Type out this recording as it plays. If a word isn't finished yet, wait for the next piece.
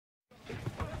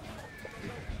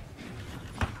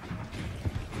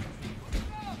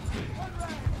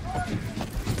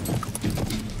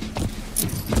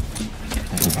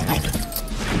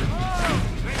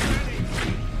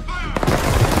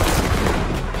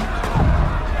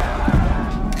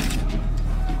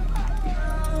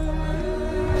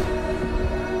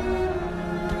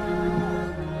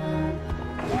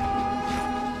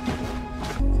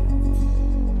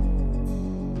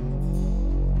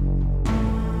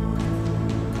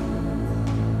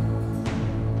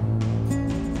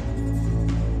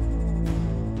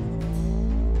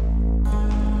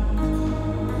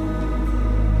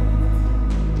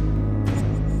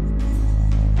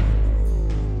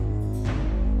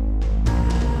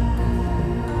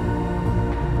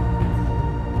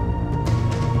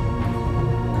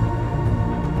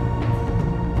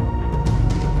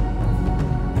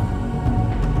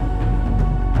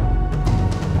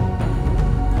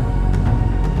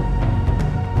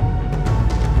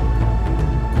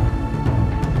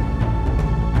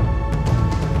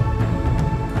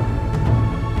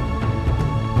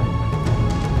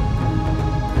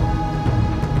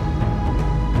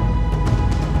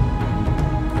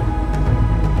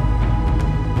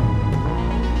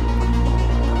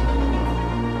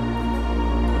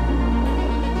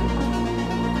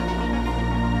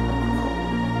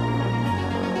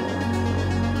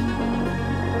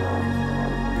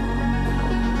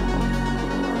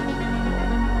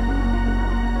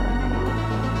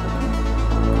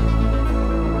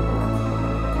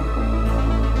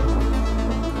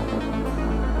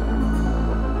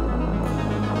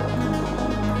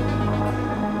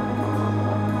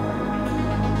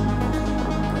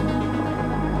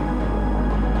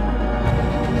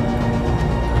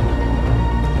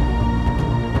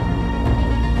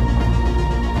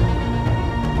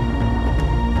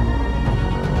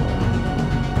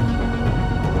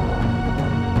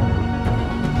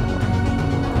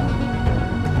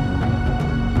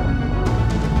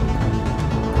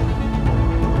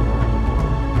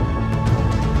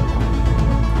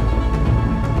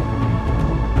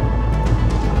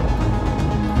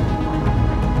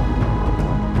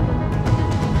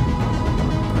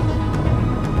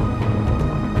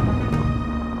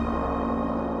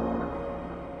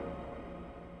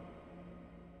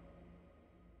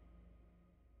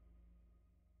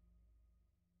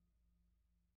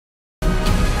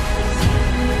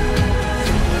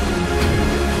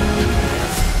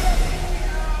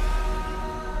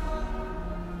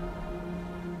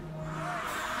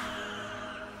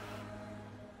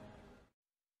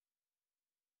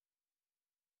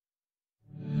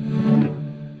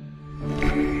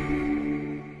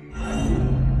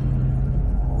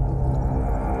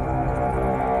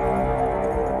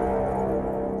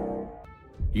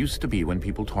Used to be when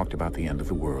people talked about the end of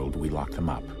the world, we locked them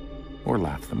up. Or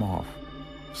laughed them off.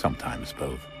 Sometimes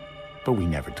both. But we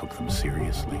never took them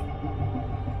seriously.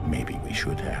 Maybe we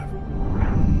should have.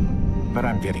 But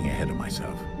I'm getting ahead of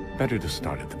myself. Better to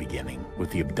start at the beginning,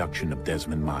 with the abduction of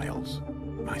Desmond Miles,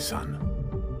 my son.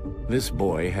 This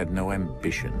boy had no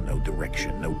ambition, no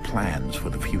direction, no plans for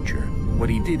the future.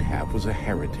 What he did have was a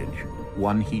heritage,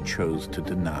 one he chose to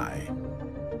deny.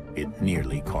 It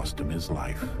nearly cost him his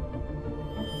life.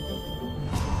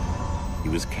 He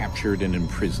was captured and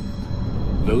imprisoned.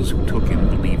 Those who took him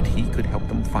believed he could help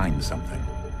them find something.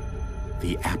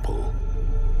 The apple.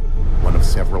 One of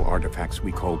several artifacts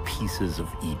we call pieces of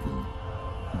Eden.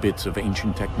 Bits of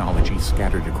ancient technology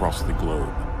scattered across the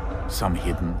globe. Some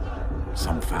hidden,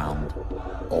 some found,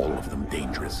 all of them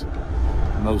dangerous.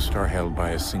 Most are held by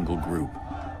a single group,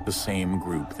 the same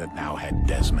group that now had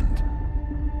Desmond.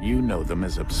 You know them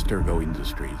as Abstergo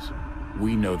Industries.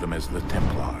 We know them as the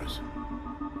Templars,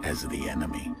 as the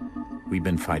enemy. We've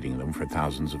been fighting them for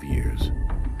thousands of years,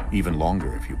 even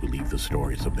longer if you believe the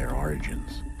stories of their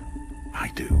origins. I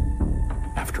do.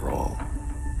 After all,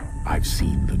 I've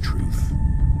seen the truth.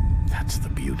 That's the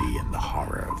beauty and the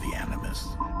horror of the Animus.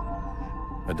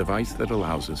 A device that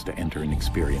allows us to enter and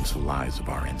experience the lives of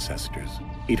our ancestors.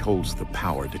 It holds the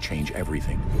power to change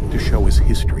everything, to show us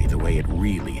history the way it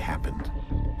really happened.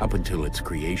 Up until its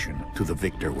creation, to the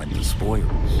victor went the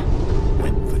spoils,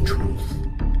 went the truth.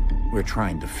 We're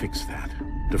trying to fix that,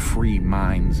 to free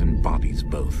minds and bodies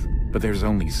both. But there's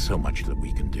only so much that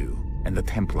we can do, and the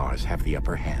Templars have the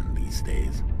upper hand these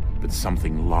days. But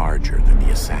something larger than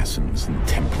the Assassins and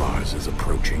Templars is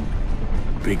approaching,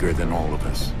 bigger than all of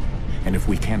us. And if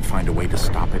we can't find a way to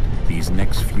stop it, these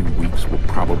next few weeks will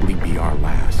probably be our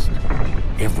last.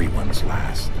 Everyone's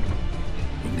last.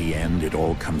 In the end, it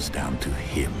all comes down to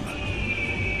him.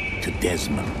 To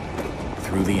Desmond.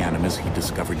 Through the Animus, he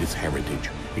discovered his heritage,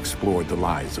 explored the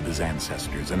lives of his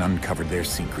ancestors, and uncovered their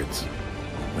secrets.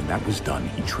 When that was done,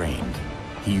 he trained.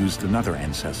 He used another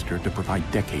ancestor to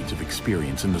provide decades of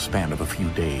experience in the span of a few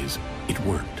days. It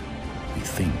worked. We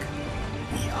think.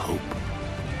 We hope.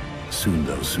 Soon,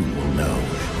 though, soon we'll know.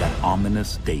 That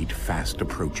ominous date fast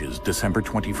approaches, December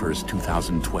 21st,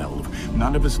 2012.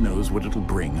 None of us knows what it'll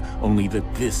bring, only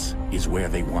that this is where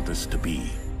they want us to be,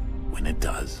 when it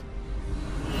does.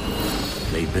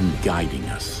 They've been guiding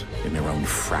us in their own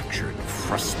fractured,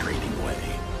 frustrating way.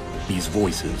 These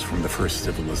voices from the first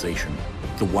civilization,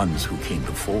 the ones who came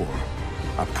before,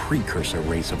 a precursor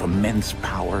race of immense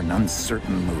power and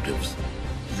uncertain motives.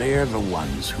 They're the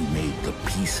ones who made the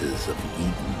pieces of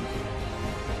Eden.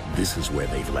 This is where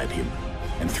they've led him,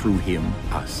 and through him,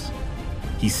 us.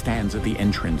 He stands at the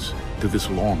entrance to this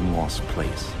long-lost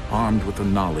place, armed with the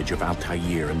knowledge of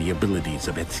Altair and the abilities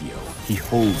of Ezio. He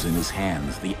holds in his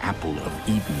hands the apple of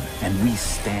Eden, and we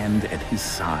stand at his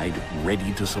side,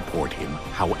 ready to support him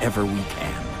however we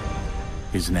can.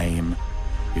 His name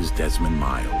is Desmond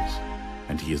Miles,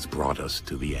 and he has brought us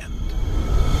to the end.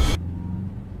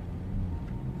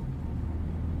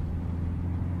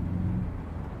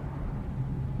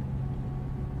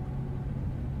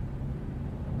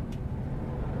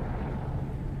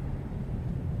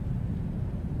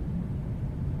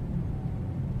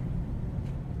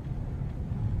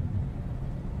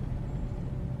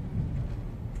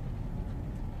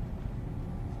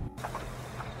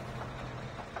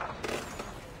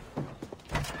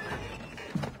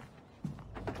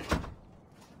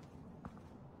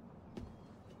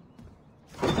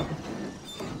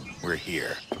 We're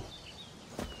here.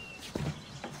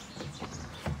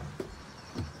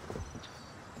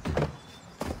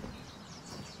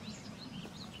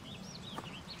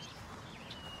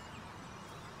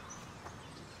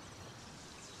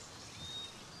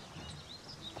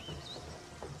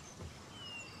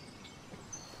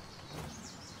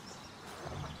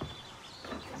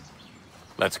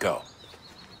 Let's go.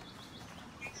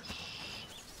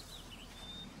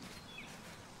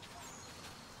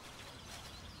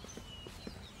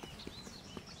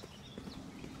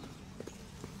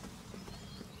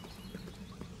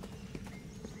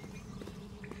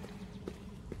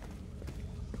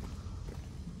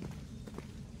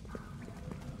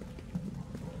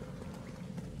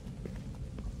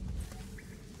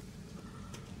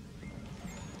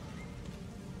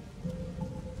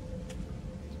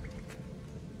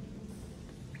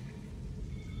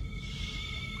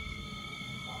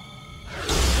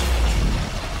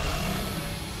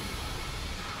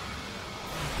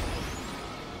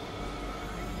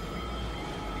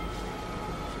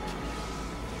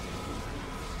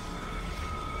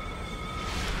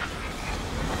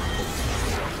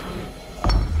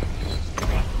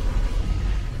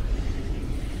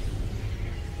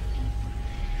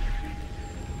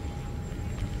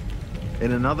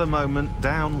 In another moment,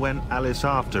 down went Alice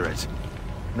after it,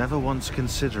 never once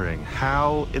considering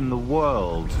how in the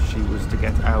world she was to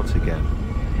get out again.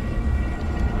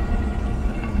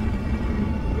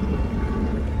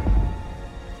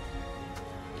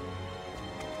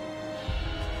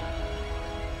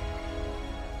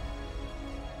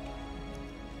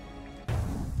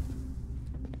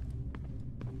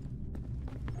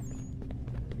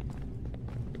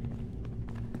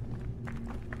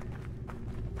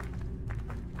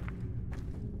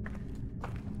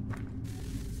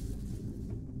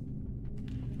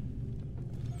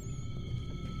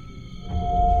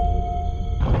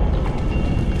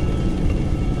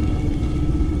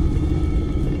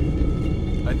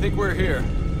 I think we're here.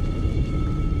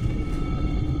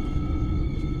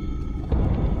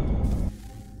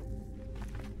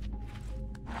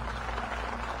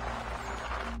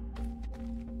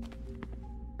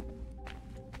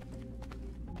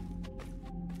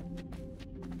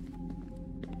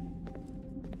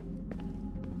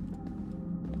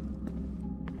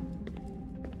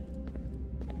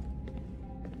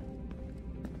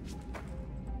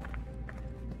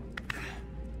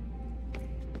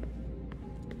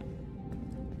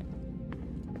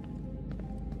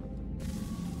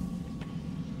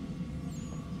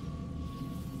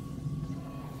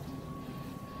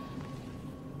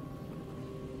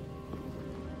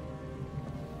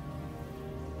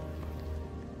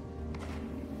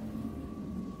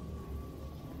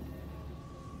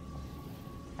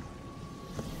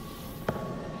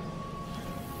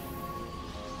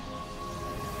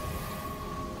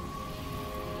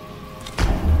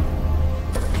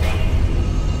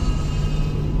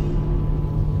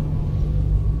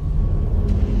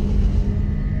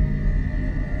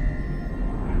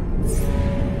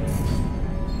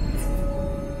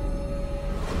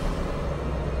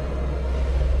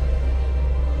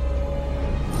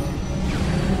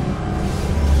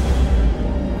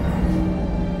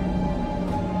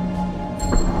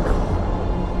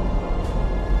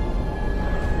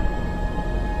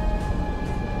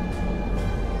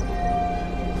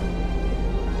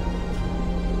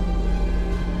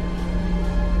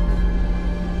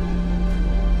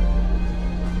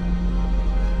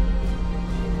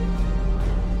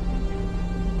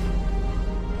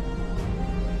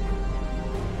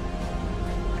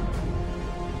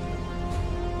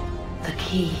 The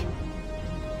key.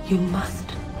 You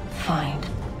must find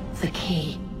the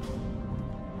key.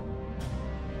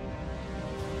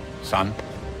 Son?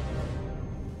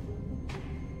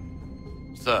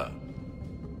 Sir.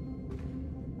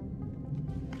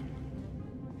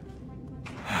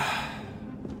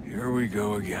 Here we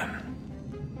go again.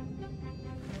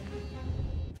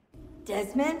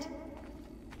 Desmond?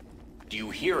 Do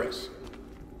you hear us?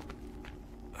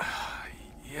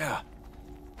 Yeah.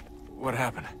 What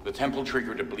happened? The temple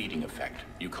triggered a bleeding effect.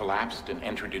 You collapsed and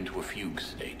entered into a fugue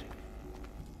state.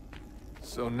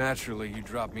 So naturally, you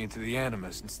dropped me into the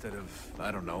Animus instead of,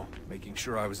 I don't know, making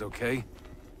sure I was okay?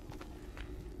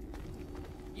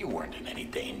 You weren't in any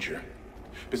danger.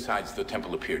 Besides, the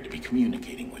temple appeared to be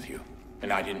communicating with you,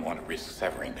 and I didn't want to risk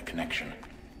severing the connection.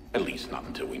 At least not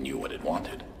until we knew what it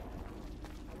wanted.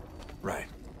 Right.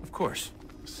 Of course.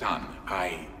 Son,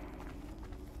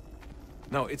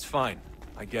 No, it's fine.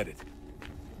 I get it.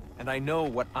 And I know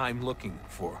what I'm looking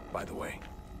for, by the way.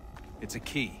 It's a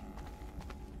key.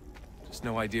 Just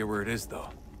no idea where it is, though.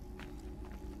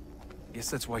 Guess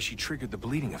that's why she triggered the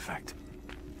bleeding effect.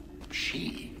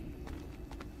 She?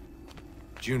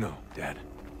 Juno, Dad.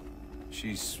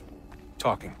 She's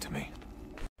talking to me.